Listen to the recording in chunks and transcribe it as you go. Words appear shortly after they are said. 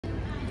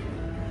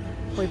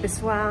Oi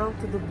pessoal,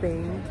 tudo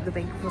bem? Tudo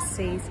bem com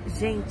vocês?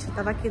 Gente, eu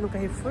tava aqui no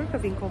Carrefour que eu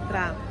vim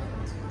comprar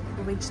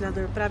um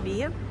ventilador pra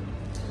Bia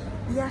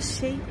e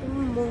achei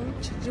um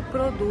monte de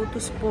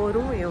produtos por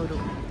 €1.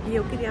 E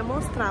eu queria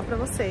mostrar pra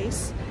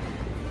vocês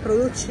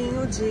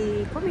produtinho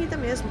de comida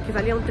mesmo, que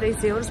valiam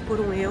 €3 por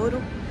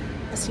 €1.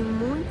 Assim,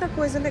 muita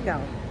coisa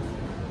legal.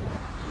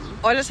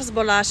 Olha essas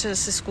bolachas,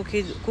 esses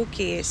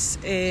cookies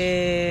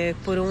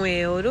por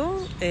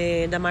 €1,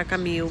 da marca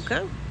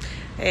Milka.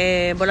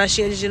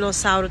 Bolachinha de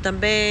dinossauro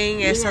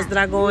também, essas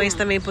dragões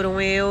também por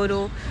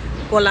 €1,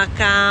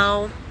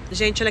 colacau.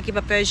 Gente, olha aqui,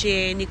 papel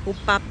higiênico,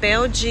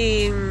 papel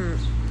de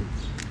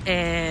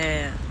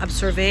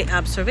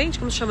absorvente,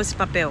 como chama esse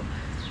papel?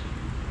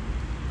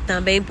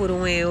 Também por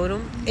 €1.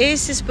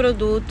 Esses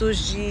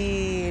produtos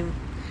de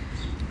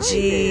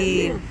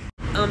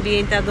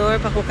ambientador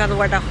para colocar no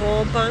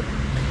guarda-roupa,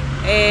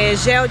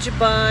 gel de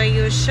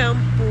banho,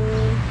 shampoo,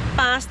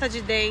 pasta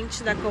de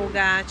dente da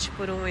Colgate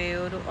por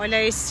 €1.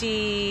 Olha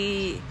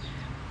esse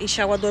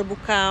enxaguador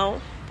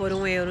bucal por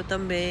 €1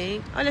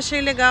 também. Olha, achei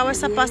legal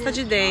essa pasta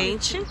de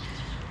dente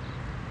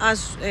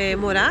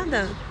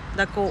morada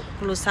da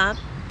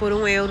Colgate por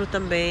 €1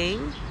 também.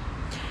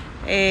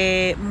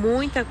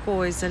 Muita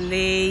coisa,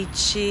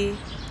 leite.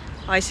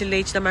 Ó, esse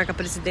leite da marca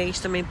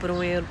Presidente também por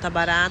 €1, tá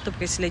barato,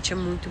 porque esse leite é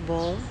muito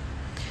bom.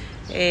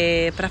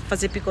 Para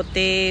fazer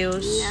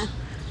picoteios.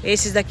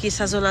 Esses daqui,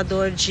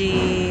 sazonador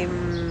de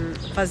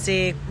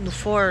fazer no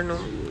forno,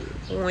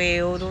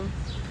 €1.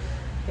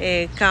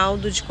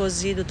 Caldo de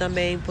cozido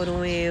também por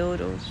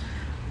 €1.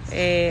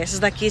 Essas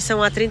daqui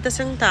são a 30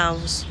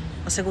 centavos.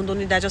 A segunda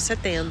unidade é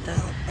 70.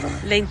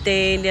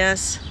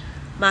 Lentelhas,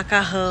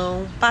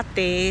 macarrão,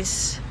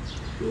 patês.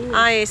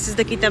 Esses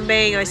daqui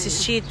também, ó,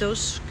 esses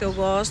Cheetos que eu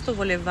gosto,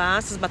 vou levar.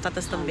 Essas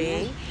batatas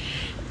também.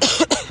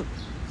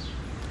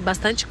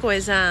 Bastante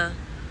coisa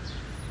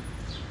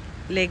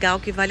legal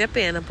que vale a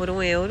pena por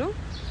 €1.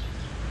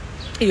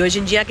 E hoje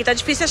em dia aqui tá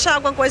difícil achar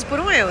alguma coisa por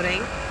 €1, hein?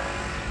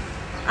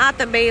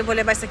 Também eu vou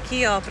levar isso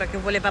aqui, ó, que eu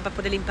vou levar para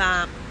poder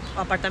limpar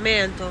o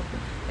apartamento.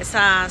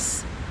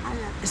 Essas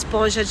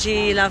esponjas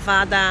de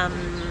lavar da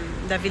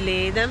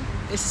Vileda.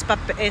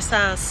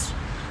 Essas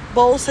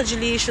bolsas de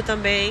lixo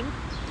também.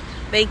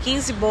 Vem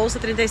 15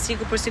 bolsas,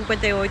 35 por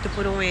 58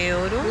 por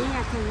 €1.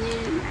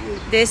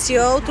 Desse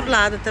outro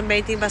lado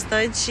também tem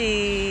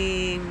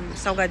bastante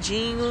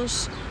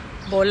salgadinhos,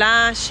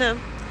 bolacha,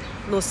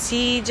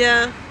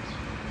 nocídia.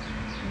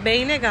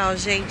 Bem legal,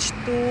 gente.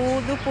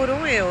 Tudo por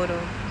 €1.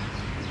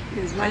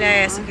 Olha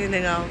essa que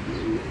legal.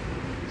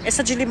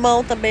 Essa de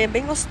limão também é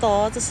bem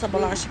gostosa. Essa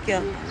bolacha aqui,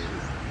 ó,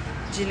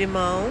 de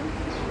limão.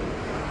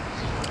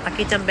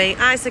 Aqui também.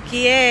 Essa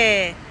aqui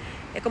é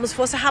como se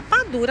fosse a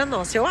rapadura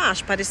nossa, eu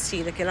acho,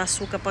 parecida. Aquele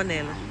açúcar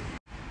panela.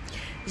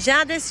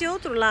 Já desse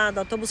outro lado,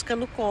 ó, tô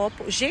buscando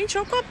copo. Gente,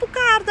 olha o copo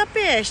caro da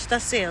peste, tá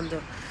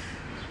sendo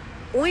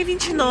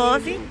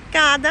 €1,29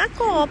 cada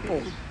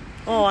copo.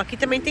 Ó, aqui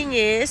também tem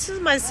esses,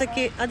 mas esse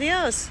aqui,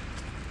 adeus,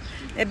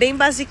 é bem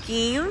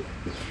basiquinho.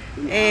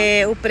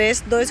 O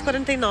preço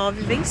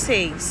 $2,49, vem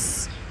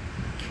 6.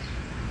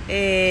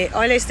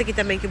 Olha esse aqui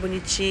também, que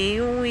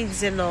bonitinho,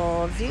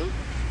 €1,19.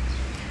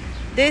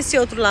 Desse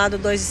outro lado,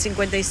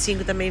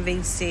 $2,55 também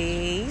vem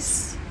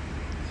 6.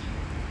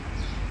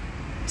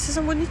 Esses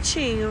são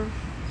bonitinhos.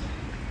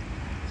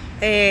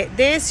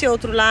 Desse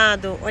outro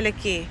lado, olha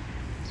aqui.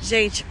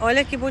 Gente,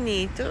 olha que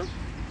bonito.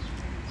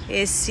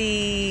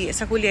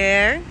 Essa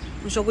colher,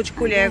 um jogo de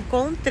colher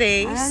com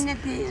 3,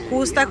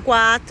 custa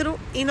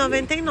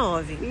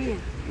 $4,99.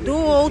 Do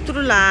outro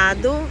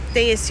lado,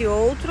 tem esse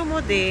outro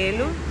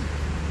modelo,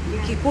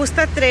 que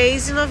custa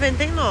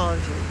 $3,99.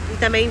 E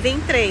também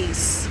vem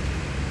 3.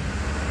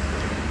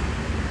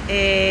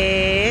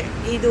 E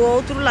do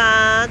outro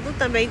lado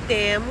também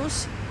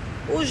temos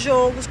os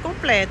jogos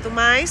completos.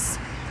 Mas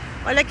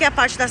olha aqui a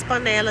parte das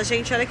panelas,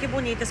 gente. Olha que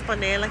bonitas as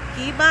panelas,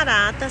 que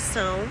baratas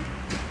são.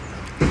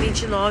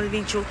 29,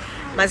 21.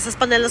 Mas essas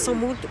panelas são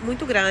muito,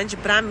 muito grandes.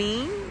 Pra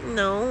mim,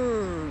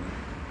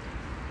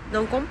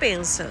 não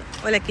compensa.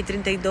 Olha aqui,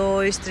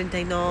 32,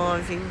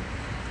 39,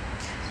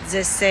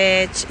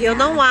 17. Eu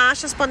não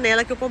acho as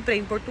panelas que eu comprei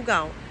em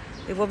Portugal.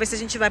 Eu vou ver se a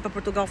gente vai pra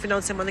Portugal no final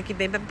de semana que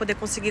vem pra poder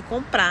conseguir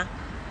comprar.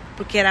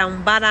 Porque era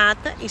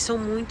barata e são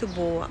muito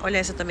boas. Olha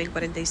essa também,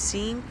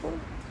 45.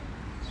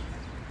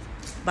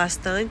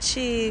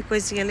 Bastante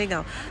coisinha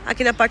legal.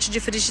 Aqui na parte de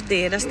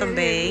frigideiras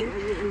também,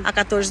 a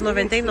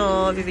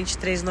 $14,99,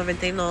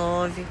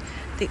 $23,99.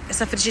 Tem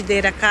essa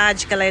frigideira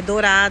Cad, que ela é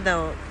dourada,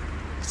 ó.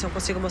 Se eu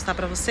consigo mostrar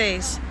pra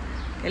vocês.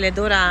 Ela é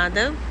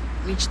dourada,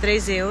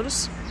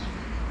 €23.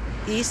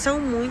 E são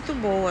muito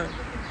boas.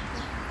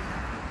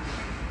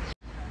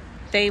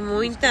 Tem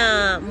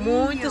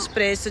muitos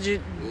preços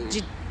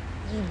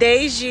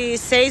desde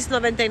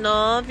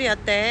 $6,99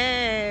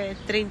 até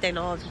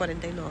 $39,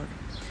 $49.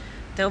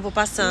 Então eu vou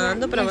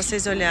passando para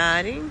vocês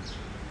olharem.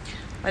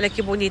 Olha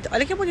que bonito.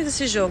 Olha que bonito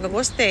esse jogo, eu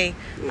gostei.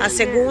 A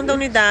segunda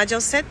unidade é o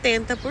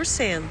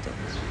 70%.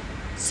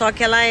 Só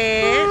que ela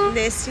é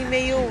nesse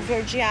meio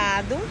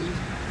verdeado.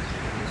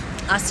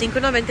 A R$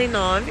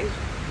 5,99.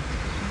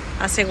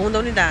 A segunda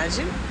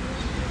unidade.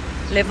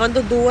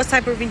 Levando duas,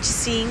 sai por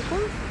 25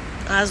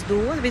 as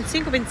duas.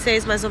 25,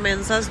 26 mais ou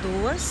menos as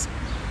duas.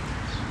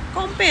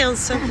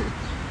 Compensa.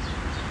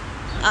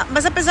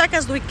 Mas apesar que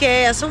as do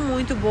IKEA são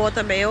muito boas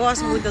também. Eu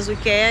gosto muito das do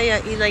IKEA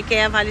e na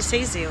IKEA vale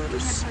 6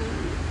 euros.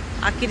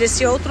 Aqui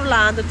desse outro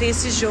lado tem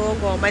esse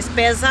jogo, ó, mas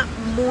pesa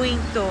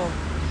muito.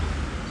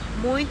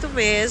 Muito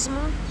mesmo.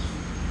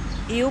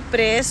 E o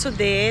preço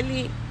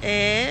dele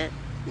é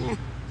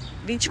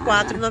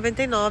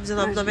R$24,99,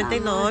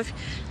 R$19,99.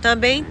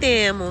 Também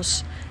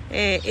temos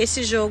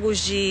esses jogos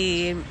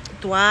de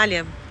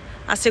toalha.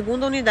 A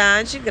segunda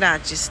unidade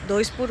grátis,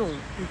 2 por 1.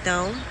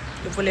 Então,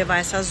 eu vou levar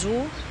essa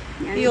azul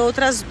e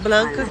outras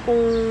blancas com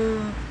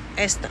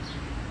esta.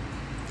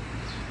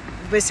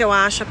 Vou ver se eu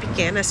acho a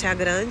pequena, essa é a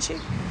grande.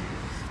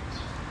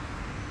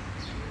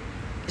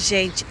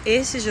 Gente,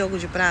 esse jogo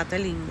de prata é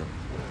lindo.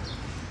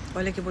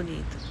 Olha que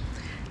bonito.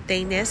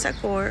 Tem nessa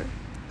cor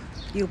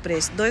e o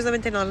preço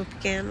R$2,99 o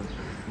pequeno,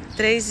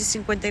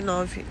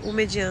 R$3,59 o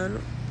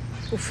mediano,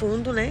 o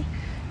fundo, né?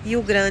 E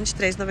o grande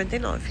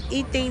R$3,99.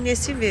 E tem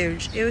nesse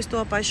verde. Eu estou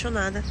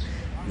apaixonada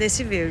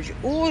nesse verde.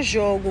 O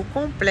jogo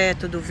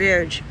completo do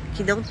verde,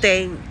 que não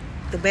tem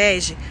do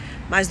bege,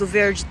 mas do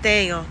verde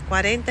tem, ó,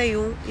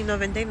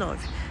 R$41,99.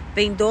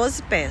 Vem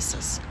 12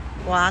 peças,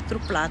 4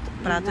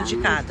 pratos de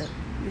cada.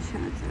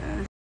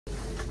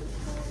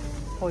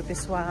 Oi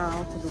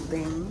pessoal, tudo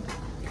bem?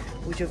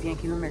 Hoje eu vim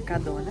aqui no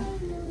Mercadona.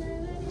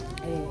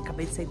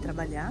 Acabei de sair de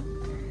trabalhar.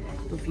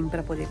 Eu vim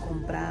para poder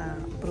comprar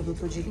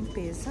produto de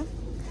limpeza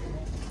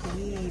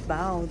e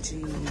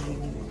balde,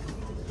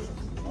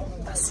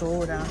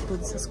 vassoura,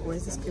 todas essas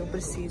coisas que eu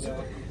preciso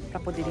para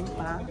poder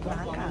limpar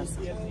lá a casa.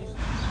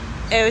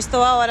 Eu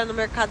estou agora no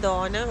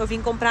Mercadona. Eu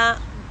vim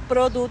comprar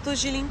produtos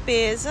de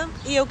limpeza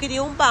e eu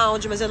queria um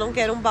balde, mas eu não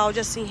quero um balde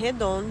assim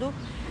redondo,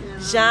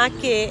 já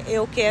que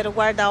eu quero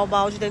guardar o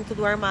balde dentro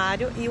do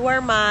armário. E o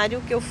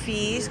armário que eu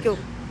fiz, que eu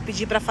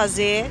pedi para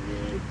fazer,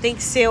 tem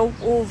que ser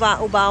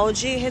o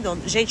balde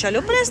redondo. Gente, olha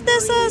o preço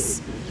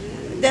dessas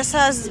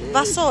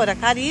vassouras,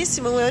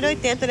 caríssima,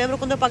 R$1,80. Eu lembro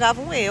quando eu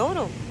pagava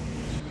 €1.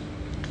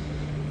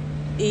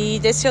 E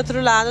desse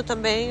outro lado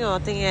também, ó,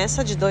 tem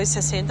essa de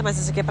R$2,60, mas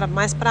essa aqui é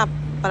mais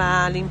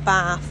para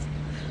limpar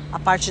a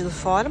parte do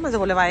fora, mas eu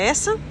vou levar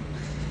essa.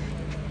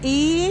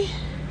 E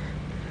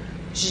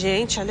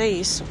gente, olha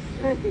isso,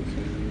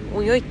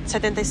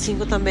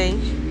 R$1,75 também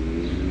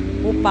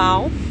o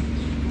pau.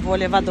 Vou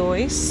levar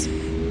 2,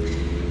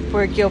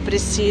 porque eu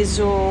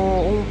preciso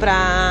um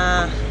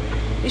pra...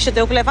 Ixi, eu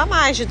tenho que levar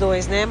mais de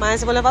 2, né?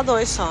 Mas eu vou levar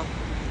 2 só.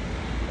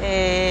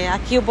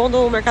 Aqui o bom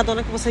do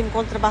Mercadona é que você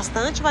encontra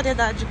bastante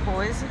variedade de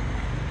coisa.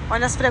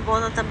 Olha as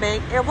fregonas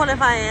também. Eu vou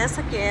levar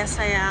essa, que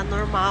essa é a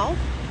normal.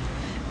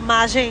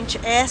 Mas, gente,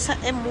 essa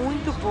é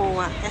muito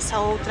boa. Essa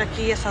outra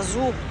aqui, essa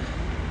azul,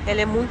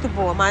 ela é muito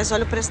boa. Mas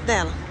olha o preço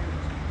dela,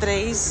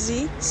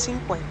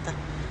 R$3,50.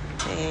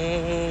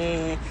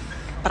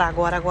 Pra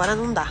agora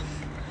não dá.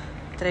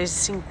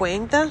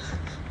 R$3,50.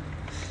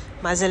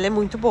 Mas ela é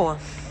muito boa.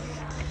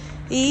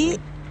 E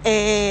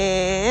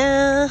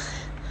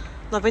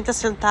 90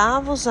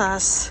 centavos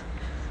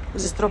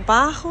os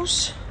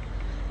estroparros.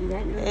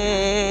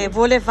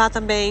 Vou levar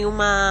também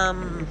uma...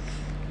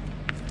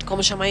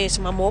 Como chama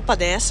isso? Uma mopa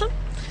dessa,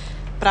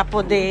 para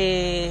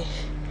poder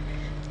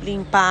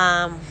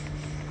limpar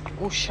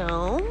o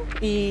chão.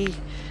 E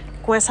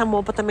com essa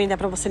mopa também dá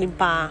para você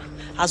limpar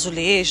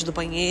azulejo do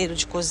banheiro,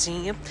 de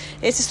cozinha.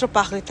 Esse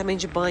estroparro aqui também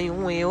de banho,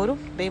 €1,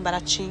 bem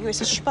baratinho.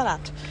 Esse é super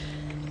barato.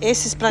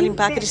 Esses para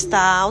limpar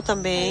cristal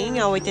também,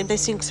 a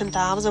 85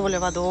 centavos, eu vou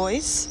levar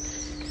 2.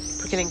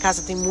 Porque lá em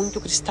casa tem muito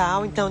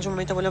cristal, então de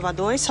momento eu vou levar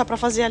 2, só para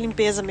fazer a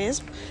limpeza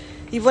mesmo.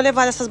 E vou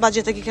levar essas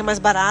badetas aqui que é mais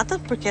barata,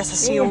 porque essa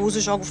sim eu uso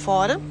e jogo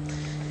fora.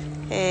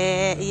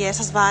 E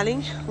essas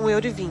valem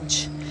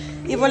 €1,20.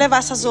 E vou levar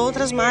essas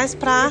outras mais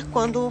pra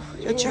quando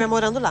eu estiver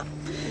morando lá.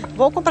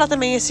 Vou comprar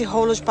também esse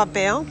rolo de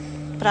papel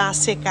pra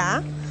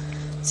secar.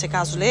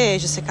 Secar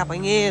azulejo, secar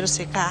banheiro,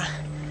 secar...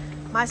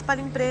 Mais para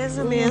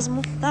limpeza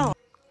mesmo, tá ótimo.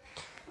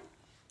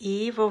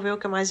 E vou ver o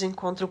que mais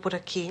encontro por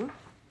aqui.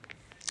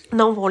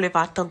 Não vou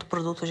levar tanto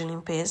produto de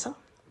limpeza.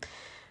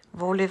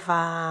 Vou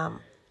levar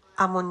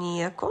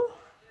amoníaco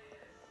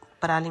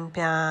para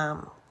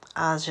limpar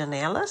as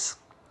janelas.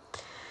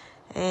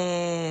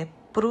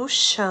 Pro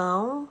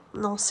chão,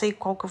 não sei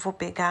qual que eu vou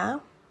pegar.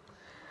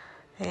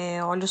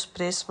 Olha os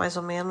preços, mais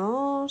ou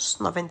menos,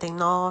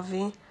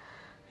 R$99.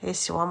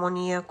 Esse, o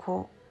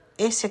amoníaco.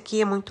 Esse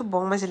aqui é muito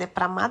bom, mas ele é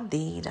para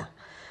madeira.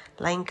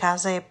 Lá em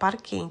casa é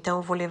parquet, então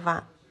eu vou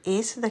levar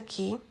esse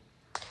daqui.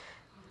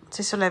 Não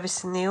sei se eu levo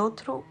esse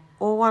neutro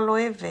ou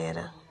aloe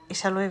vera.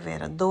 Esse aloe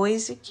vera,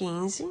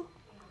 R$2,15.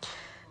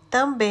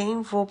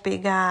 Também vou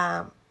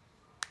pegar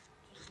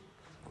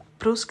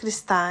para os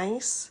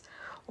cristais,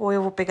 ou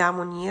eu vou pegar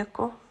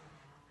amoníaco.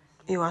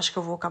 Eu acho que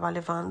eu vou acabar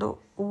levando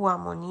o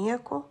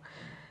amoníaco.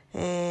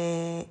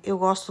 Eu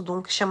gosto de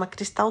um que chama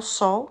Cristal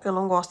Sol. Eu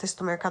não gosto desse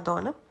do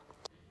Mercadona.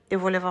 Eu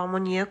vou levar o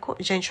amoníaco.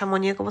 Gente, o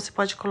amoníaco você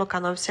pode colocar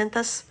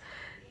 900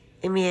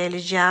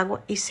 ml de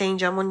água e 100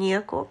 de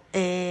amoníaco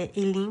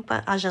e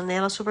limpa a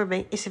janela super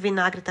bem. Esse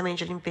vinagre também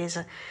de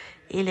limpeza,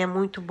 ele é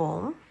muito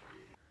bom.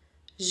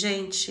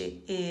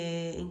 Gente,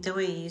 então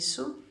é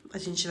isso. A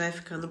gente vai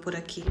ficando por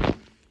aqui.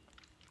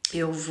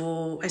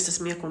 Essa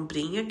é minha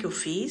comprinha que eu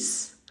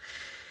fiz,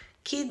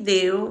 que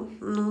deu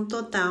num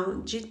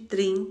total de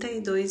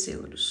 32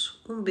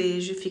 euros. Um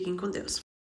beijo e fiquem com Deus.